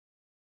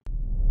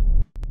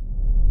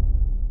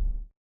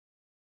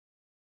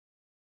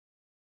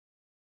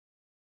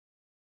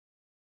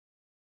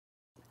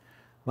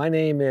My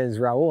name is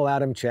Raoul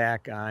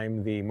Adamchak.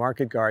 I'm the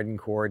Market Garden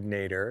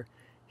Coordinator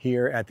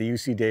here at the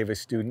UC Davis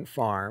Student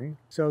Farm.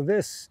 So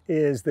this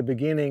is the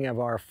beginning of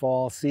our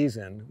fall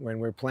season when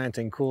we're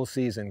planting cool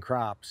season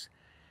crops.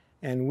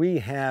 And we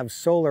have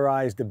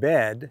solarized a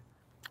bed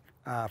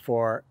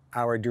for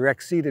our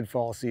direct seeded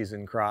fall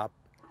season crop.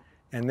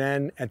 And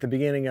then at the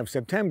beginning of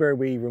September,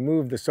 we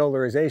removed the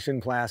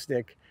solarization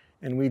plastic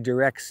and we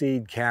direct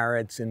seed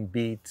carrots and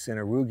beets and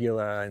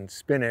arugula and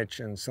spinach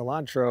and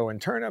cilantro and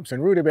turnips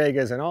and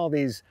rutabagas and all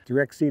these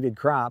direct seeded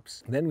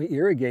crops. Then we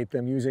irrigate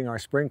them using our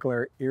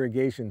sprinkler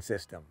irrigation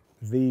system.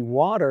 The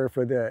water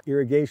for the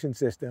irrigation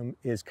system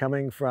is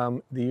coming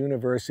from the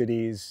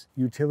university's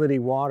utility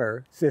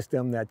water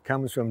system that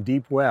comes from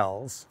deep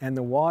wells, and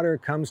the water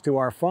comes to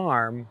our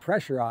farm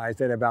pressurized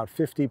at about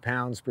 50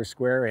 pounds per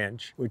square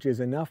inch, which is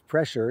enough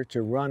pressure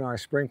to run our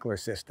sprinkler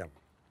system.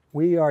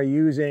 We are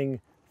using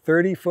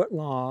 30-foot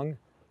long,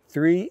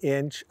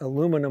 3-inch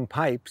aluminum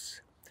pipes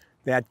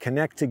that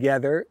connect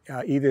together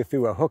either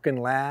through a hook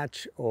and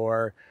latch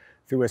or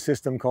through a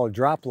system called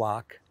drop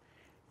lock.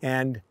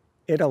 And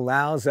it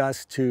allows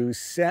us to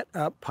set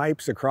up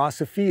pipes across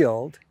a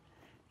field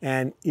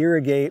and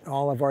irrigate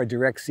all of our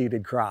direct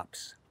seeded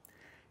crops.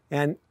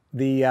 And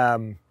this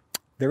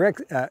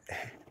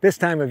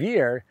time of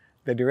year,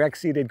 the direct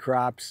seeded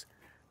crops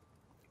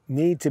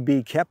need to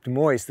be kept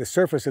moist. The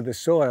surface of the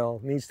soil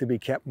needs to be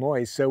kept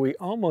moist, so we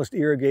almost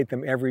irrigate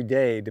them every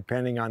day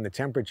depending on the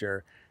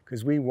temperature,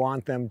 because we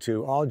want them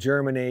to all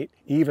germinate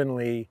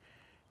evenly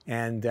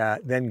and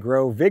then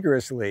grow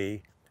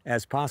vigorously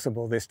as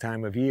possible this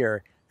time of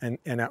year. And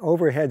an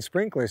overhead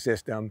sprinkler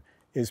system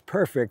is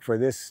perfect for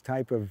this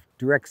type of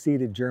direct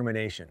seeded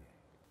germination.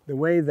 The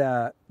way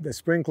the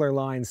sprinkler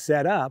line's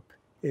set up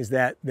is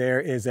that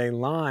there is a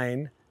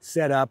line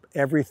set up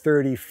every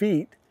 30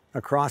 feet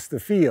across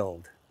the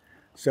field.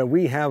 So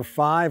we have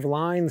 5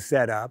 lines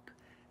set up,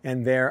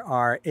 and there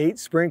are 8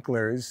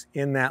 sprinklers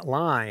in that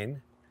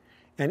line,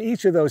 and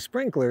each of those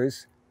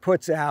sprinklers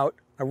puts out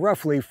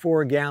roughly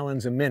 4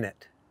 gallons a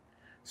minute.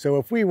 So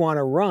if we want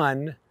to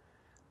run,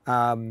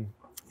 let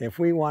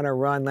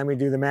me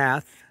do the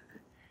math.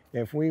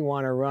 If we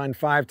want to run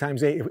 5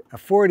 times 8,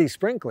 40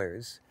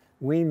 sprinklers,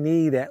 we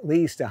need at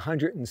least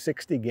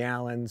 160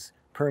 gallons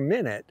per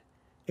minute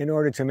in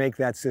order to make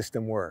that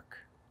system work.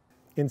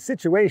 In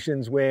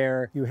situations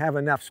where you have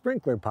enough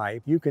sprinkler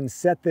pipe, you can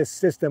set this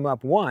system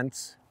up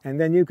once and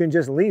then you can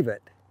just leave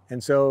it.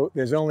 And so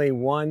there's only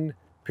one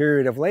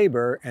period of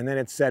labor and then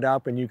it's set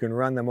up and you can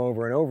run them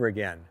over and over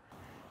again.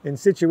 In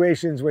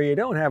situations where you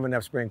don't have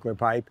enough sprinkler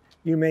pipe,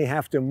 you may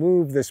have to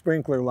move the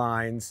sprinkler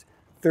lines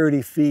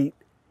 30 feet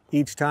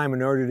each time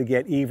in order to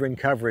get even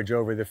coverage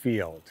over the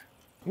field.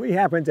 We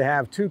happen to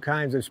have 2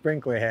 kinds of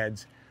sprinkler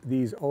heads,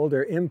 these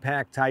older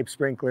impact type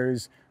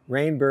sprinklers,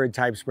 Rainbird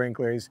type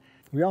sprinklers.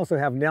 We also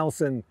have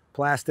Nelson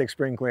plastic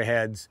sprinkler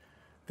heads.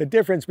 The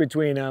difference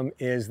between them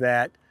is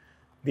that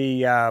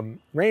the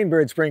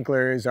Rainbird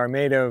sprinklers are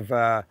made of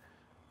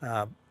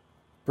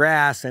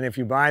brass, and if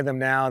you buy them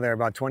now, they're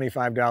about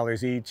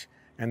 $25 each,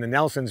 and the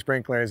Nelson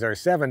sprinklers are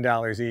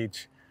 $7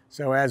 each.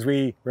 So as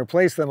we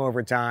replace them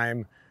over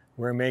time,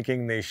 we're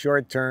making the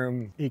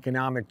short-term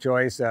economic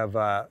choice of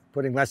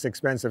putting less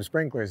expensive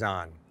sprinklers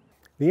on.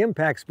 The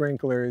impact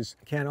sprinklers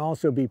can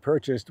also be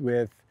purchased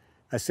with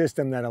a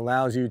system that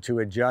allows you to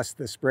adjust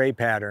the spray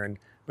pattern,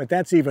 but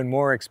that's even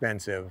more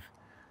expensive.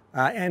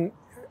 And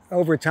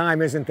over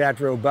time isn't that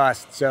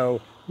robust.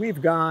 So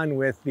we've gone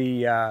with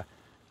the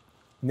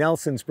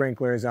Nelson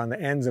sprinklers on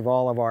the ends of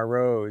all of our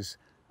rows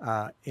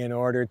in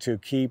order to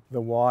keep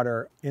the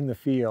water in the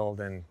field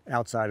and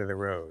outside of the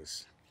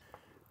rows.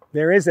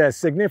 There is a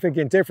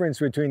significant difference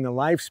between the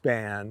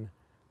lifespan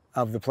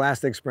of the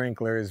plastic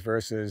sprinklers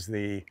versus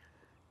the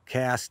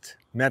cast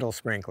metal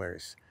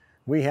sprinklers.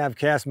 We have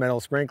cast metal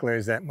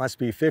sprinklers that must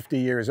be 50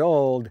 years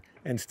old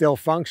and still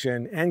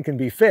function and can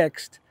be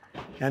fixed.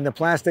 And the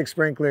plastic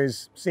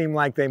sprinklers seem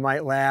like they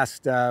might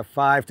last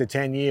 5 to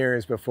 10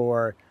 years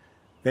before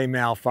they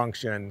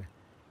malfunction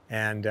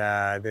and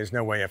there's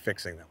no way of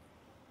fixing them.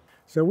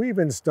 So we've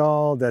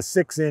installed a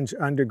 6-inch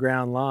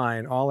underground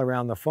line all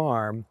around the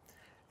farm,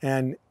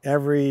 and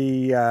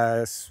every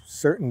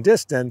certain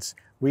distance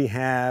we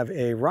have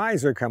a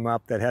riser come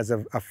up that has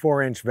a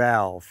 4-inch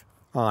valve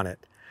on it.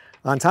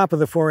 On top of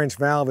the 4-inch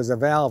valve is a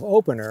valve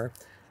opener,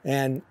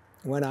 and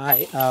when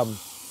I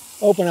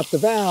open up the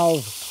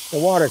valve, the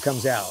water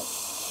comes out.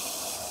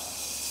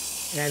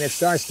 And it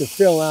starts to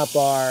fill up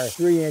our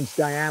 3-inch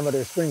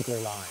diameter sprinkler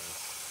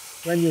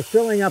lines. When you're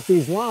filling up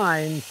these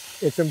lines,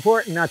 it's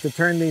important not to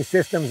turn these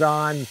systems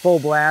on full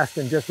blast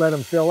and just let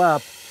them fill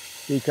up,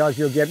 because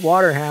you'll get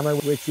water hammer,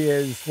 which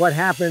is what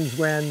happens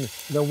when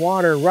the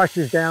water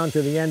rushes down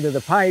to the end of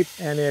the pipe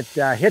and it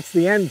hits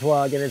the end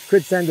plug, and it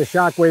could send a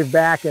shock wave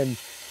back and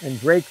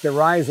break the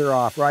riser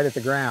off right at the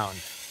ground.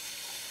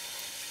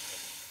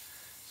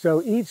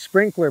 So each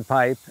sprinkler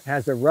pipe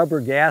has a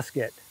rubber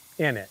gasket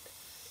in it,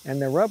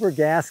 and the rubber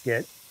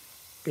gasket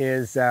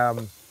is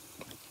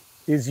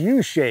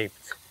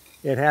U-shaped.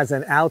 It has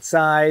an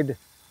outside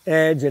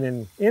edge and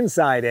an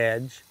inside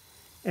edge,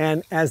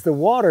 And as the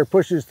water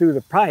pushes through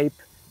the pipe,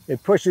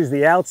 it pushes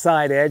the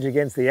outside edge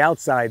against the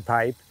outside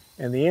pipe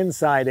and the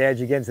inside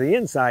edge against the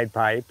inside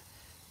pipe.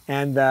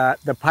 And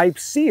the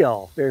pipes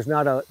seal. There's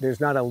not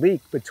a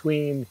leak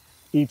between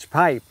each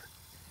pipe.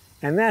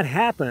 And that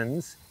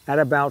happens at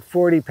about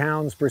 40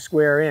 pounds per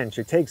square inch.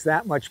 It takes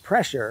that much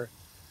pressure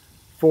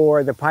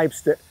for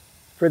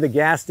the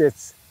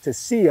gaskets to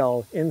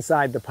seal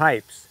inside the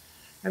pipes.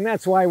 And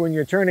that's why when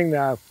you're turning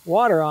the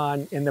water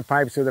on in the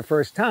pipes for the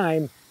first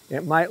time,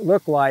 it might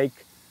look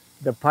like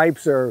the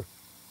pipes are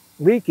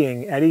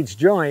leaking at each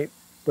joint,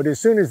 but as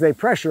soon as they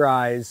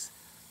pressurize,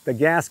 the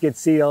gasket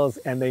seals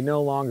and they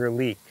no longer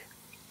leak.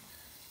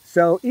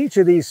 So each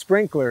of these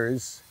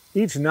sprinklers,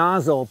 each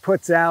nozzle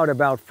puts out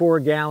about 4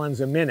 gallons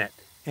a minute.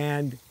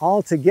 And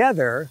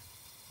altogether,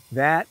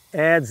 that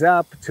adds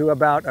up to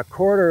about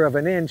 1/4 of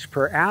an inch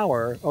per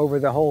hour over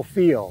the whole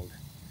field.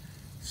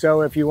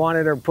 So if you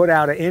wanted to put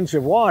out 1 inch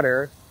of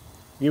water,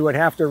 you would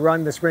have to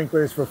run the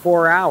sprinklers for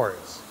 4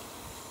 hours.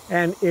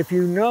 And if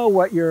you know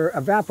what your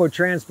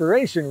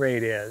evapotranspiration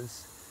rate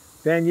is,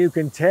 then you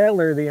can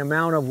tailor the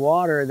amount of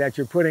water that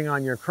you're putting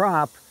on your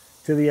crop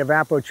to the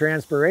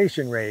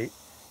evapotranspiration rate,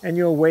 and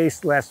you'll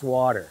waste less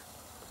water.